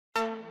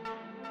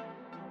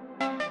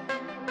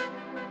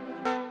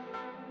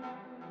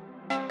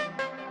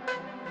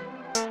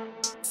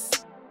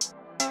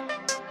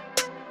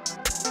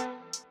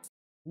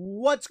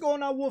What's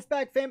going on,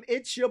 Wolfpack fam?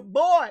 It's your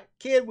boy,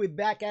 Kid. We're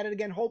back at it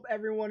again. Hope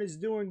everyone is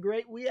doing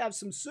great. We have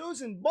some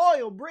Susan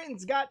Boyle,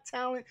 Britain's Got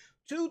Talent,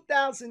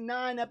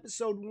 2009,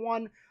 episode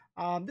 1.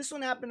 This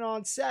one happened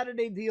on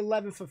Saturday, the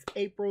 11th of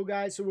April,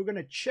 guys. So we're going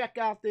to check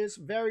out this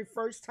very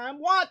first time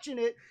watching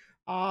it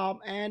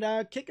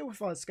and kick it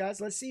with us,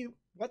 guys. Let's see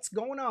what's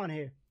going on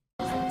here.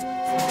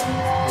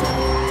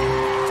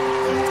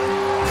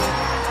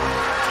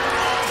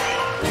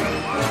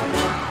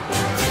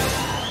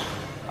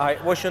 Hi,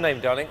 what's your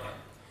name, darling?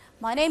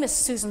 My name is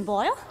Susan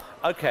Boyle.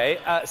 Okay,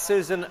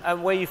 Susan,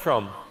 and where are you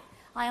from?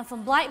 I am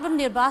from Blackburn,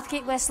 near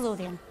Bathgate, West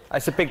Lothian.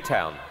 It's a big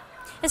town.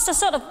 It's a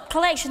sort of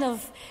collection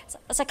of...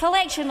 It's a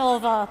collection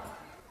of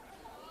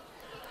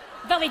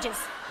villages.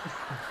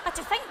 I had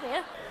to think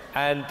there.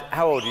 And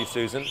how old are you,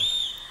 Susan?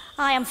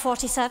 I am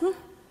 47.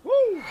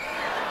 Woo!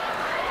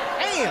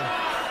 Damn!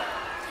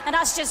 And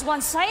that's just one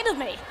side of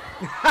me.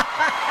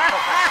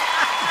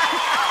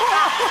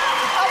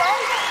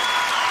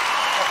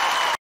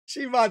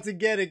 She about to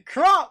get it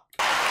crunk.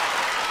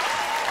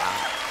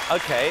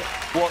 Okay,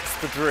 what's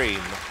the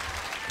dream?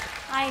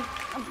 I'm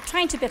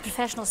trying to be a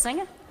professional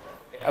singer.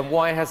 And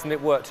why hasn't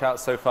it worked out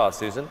so far,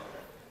 Susan?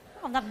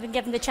 I've never been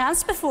given the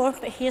chance before,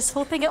 but here's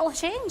hoping it'll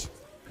change.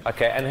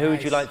 Okay, and who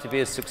would you like to be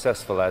as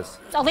successful as?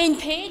 Elaine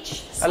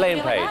Page. Elaine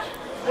Like Page. that.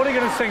 What are you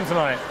going to sing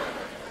tonight?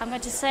 I'm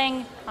going to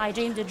sing I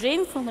Dreamed a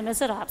Dream from Les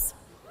Miserables.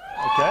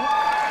 Okay.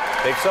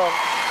 Big song.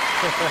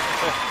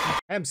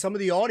 Damn, some of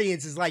the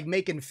audience is like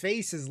making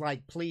faces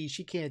like, please,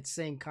 she can't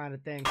sing kind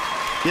of thing.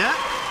 Yeah?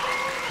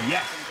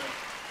 Yes.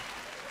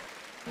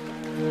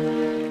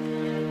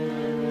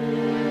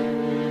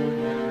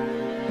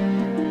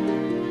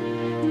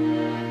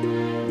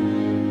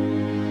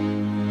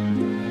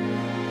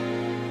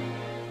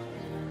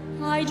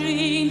 I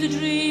dreamed a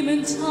dream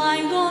in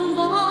time gone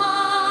by.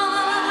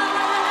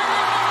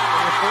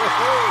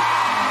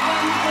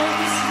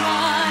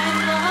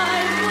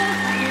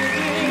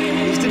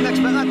 You didn't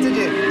expect that, did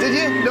you? Did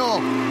you? No.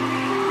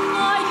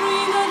 I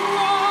dreamed that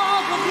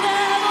love would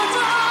never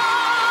die.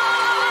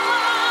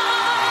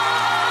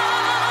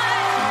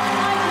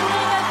 I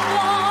dreamed that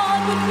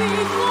God would be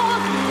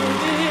forgiving.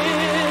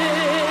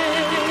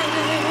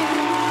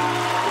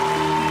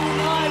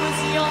 I was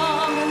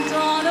young and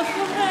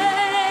unafraid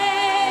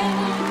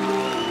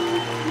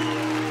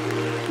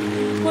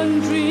when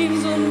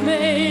dreams were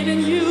made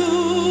and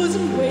used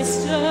and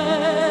wasted.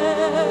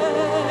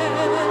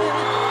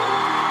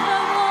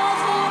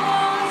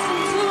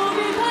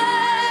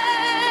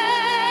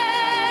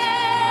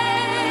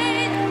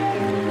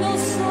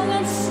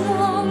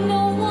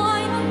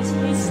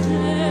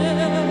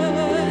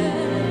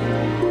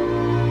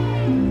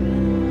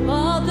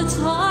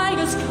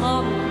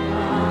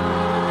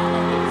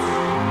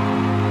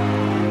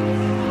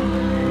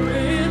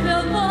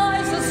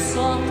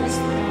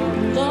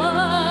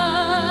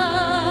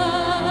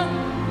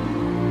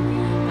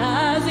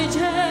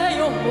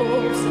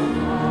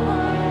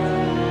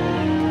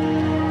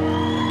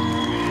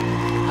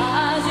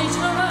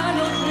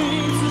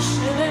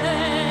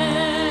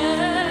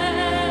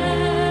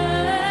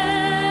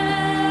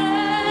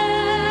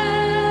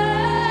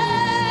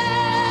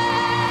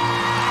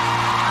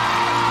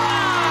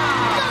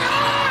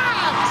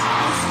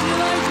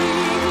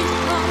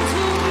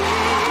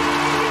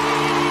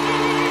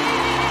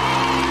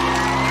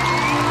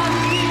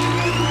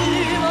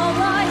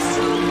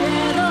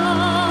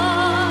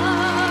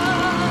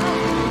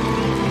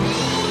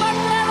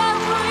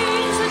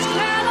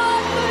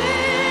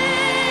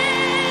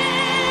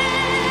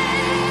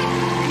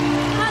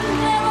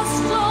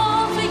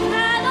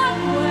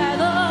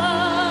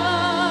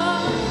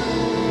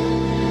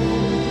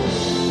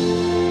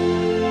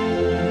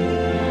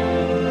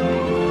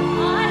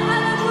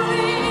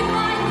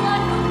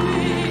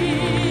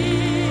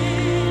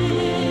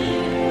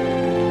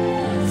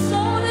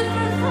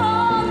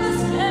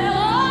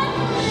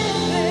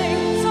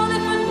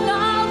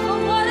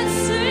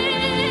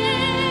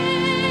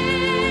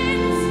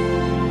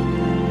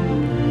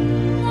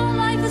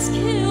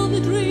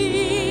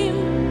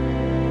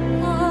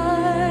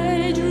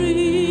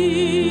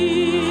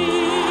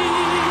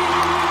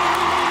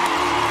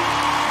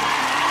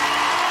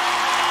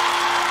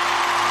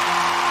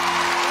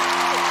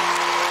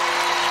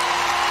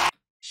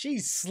 She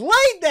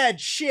slayed that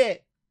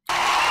shit.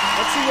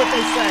 Let's see what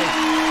they say.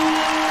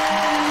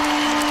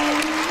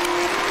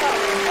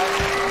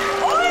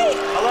 Oi!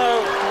 Hello.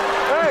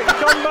 Hey,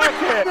 come back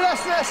here.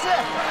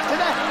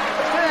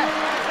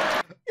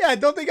 Yeah,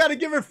 don't they got to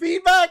give her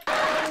feedback?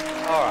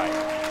 All right,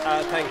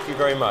 thank you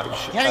very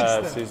much,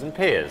 Susan.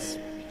 Piers.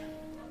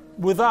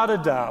 Without a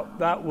doubt,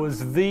 that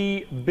was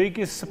the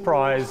biggest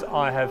surprise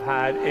I have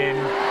had in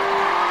 3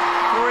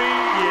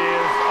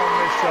 years on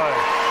this show.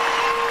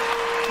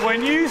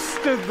 When you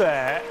stood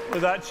there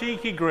with that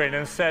cheeky grin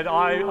and said,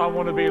 I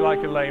want to be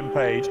like Elaine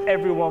Page,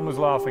 everyone was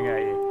laughing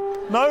at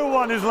you. No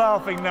one is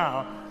laughing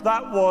now.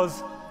 That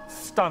was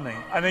stunning.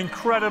 An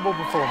incredible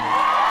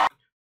performance.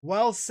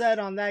 Well said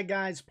on that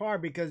guy's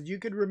part, because you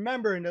could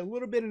remember in a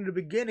little bit in the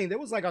beginning, there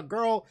was like a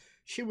girl,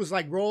 she was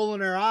like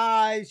rolling her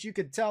eyes. You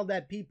could tell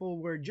that people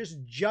were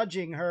just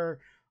judging her.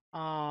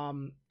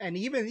 And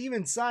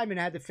even Simon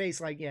had the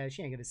face like, yeah,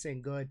 she ain't gonna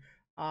sing good.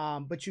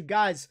 But you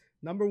guys,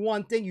 number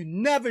one thing, you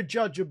never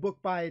judge a book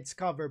by its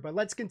cover. But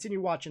let's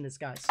continue watching this,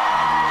 guys.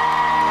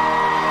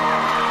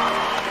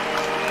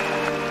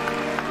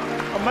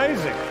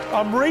 Amazing.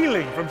 I'm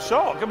reeling from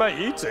shock. How about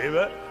you two?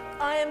 But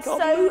I am so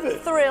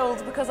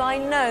thrilled because I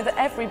know that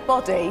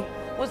everybody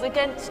was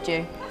against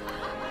you.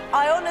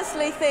 I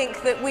honestly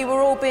think that we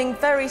were all being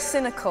very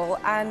cynical,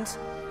 and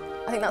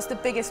I think that's the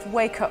biggest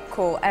wake-up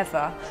call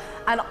ever.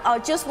 And I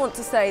just want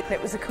to say that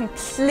it was a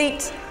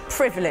complete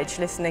privilege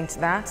listening to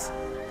that.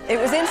 It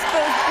was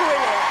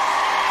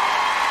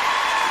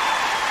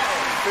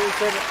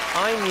Susan,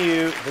 I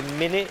knew the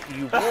minute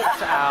you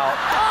walked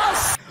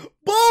out.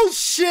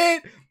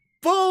 Bullshit!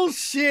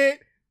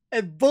 Bullshit!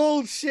 And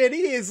bullshit.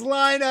 He is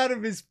lying out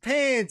of his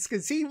pants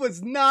because he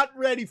was not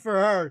ready for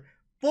her.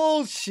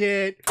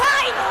 Bullshit.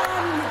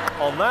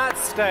 On that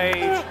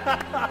stage,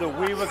 that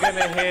we were going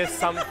to hear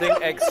something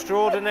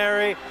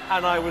extraordinary,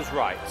 and I was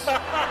right.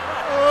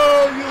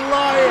 Oh, you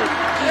liar.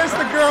 There's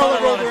the girl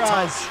that rolled her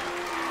eyes.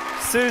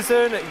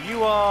 Susan,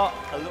 you are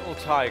a little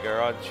tiger,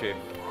 aren't you?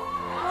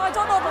 I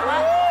don't know about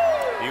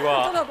that. You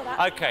are. I don't know about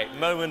that. Okay,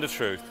 moment of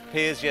truth.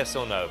 Piers, yes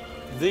or no?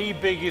 the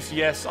biggest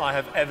yes I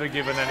have ever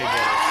given anybody.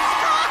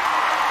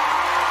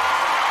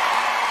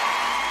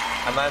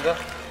 Amanda?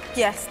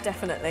 Yes,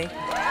 definitely.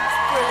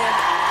 Brilliant.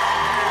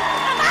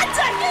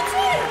 Amanda, you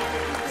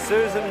too!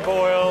 Susan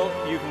Boyle,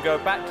 you can go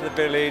back to the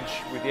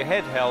village with your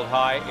head held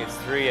high. It's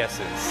 3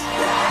 yeses.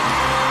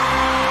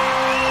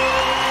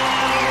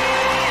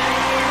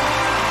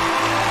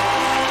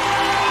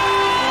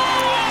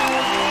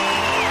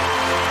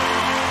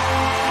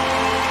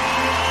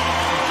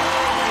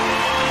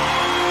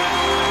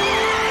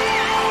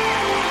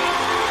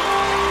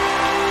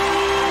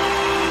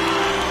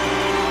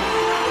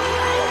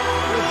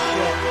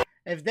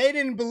 If they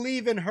didn't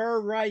believe in her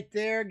right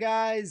there,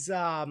 guys,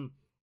 yeah,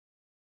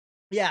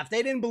 if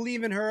they didn't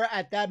believe in her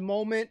at that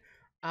moment,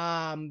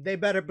 they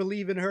better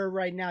believe in her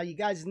right now. You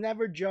guys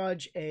never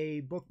judge a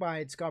book by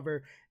its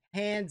cover,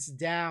 hands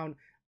down.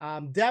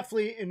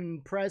 Definitely an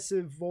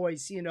impressive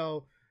voice, you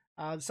know.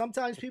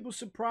 Sometimes people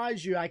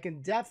surprise you. I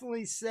can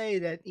definitely say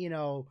that, you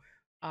know,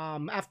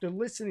 after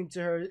listening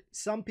to her,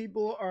 some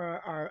people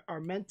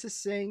are meant to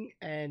sing,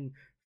 and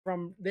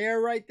from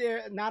there right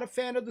there, not a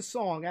fan of the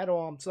song at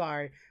all. I'm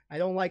sorry. I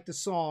don't like the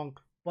song,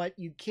 but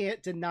you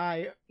can't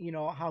deny, you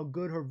know, how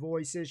good her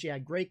voice is. She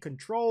had great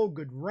control,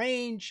 good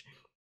range.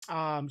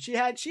 She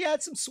had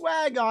some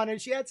swag on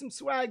it. She had some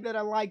swag that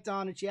I liked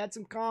on it. She had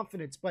some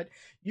confidence, but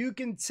you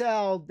can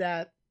tell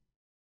that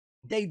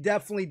they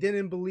definitely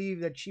didn't believe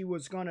that she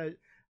was gonna,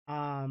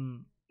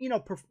 you know,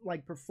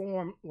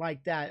 perform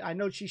like that. I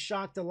know she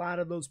shocked a lot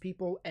of those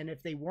people, and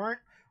if they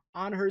weren't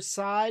on her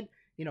side,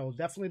 you know,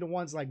 definitely the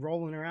ones like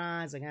rolling her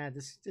eyes, like,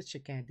 this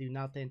shit can't do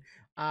nothing.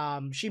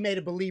 She made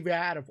a believer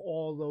out of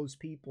all those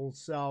people.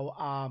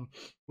 So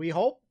we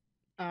hope,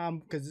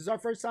 because this is our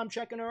first time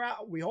checking her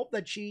out, we hope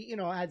that she, you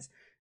know, has,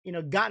 you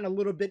know, gotten a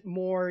little bit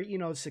more, you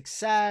know,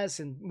 success,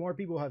 and more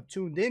people have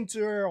tuned into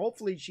her.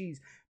 Hopefully she's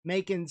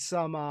making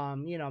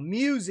some, you know,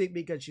 music,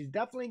 because she's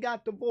definitely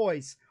got the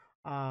voice.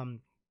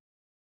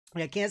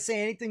 I can't say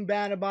anything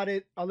bad about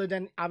it, other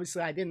than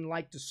obviously I didn't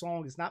like the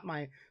song.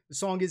 The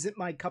song isn't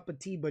my cup of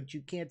tea, but you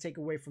can't take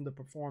away from the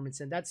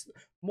performance. And that's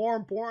more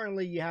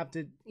importantly, you have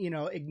to, you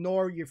know,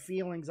 ignore your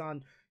feelings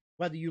on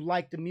whether you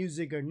like the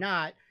music or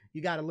not.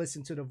 You got to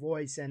listen to the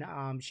voice, and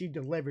she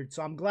delivered.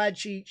 So I'm glad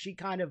she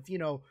kind of, you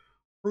know,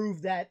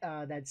 proved that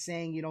that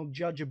saying, you don't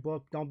judge a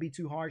book, don't be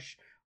too harsh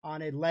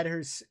on it. Let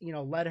her, you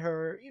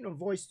know,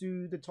 voice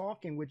do the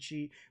talking, which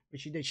she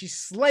did. She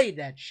slayed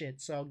that shit.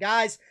 So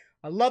guys,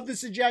 I love the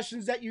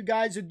suggestions that you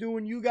guys are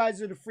doing. You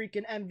guys are the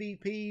freaking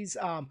MVPs.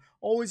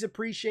 Always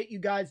appreciate you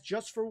guys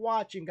just for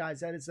watching,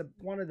 guys. That is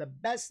one of the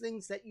best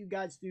things that you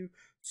guys do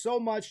so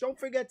much. Don't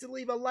forget to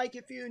leave a like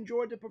if you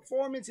enjoyed the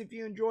performance, if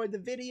you enjoyed the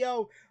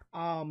video.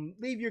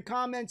 Leave your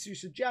comments, your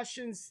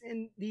suggestions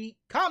in the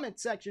comment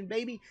section,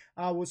 baby.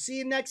 We'll see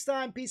you next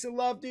time. Peace and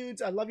love,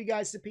 dudes. I love you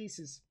guys to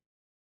pieces.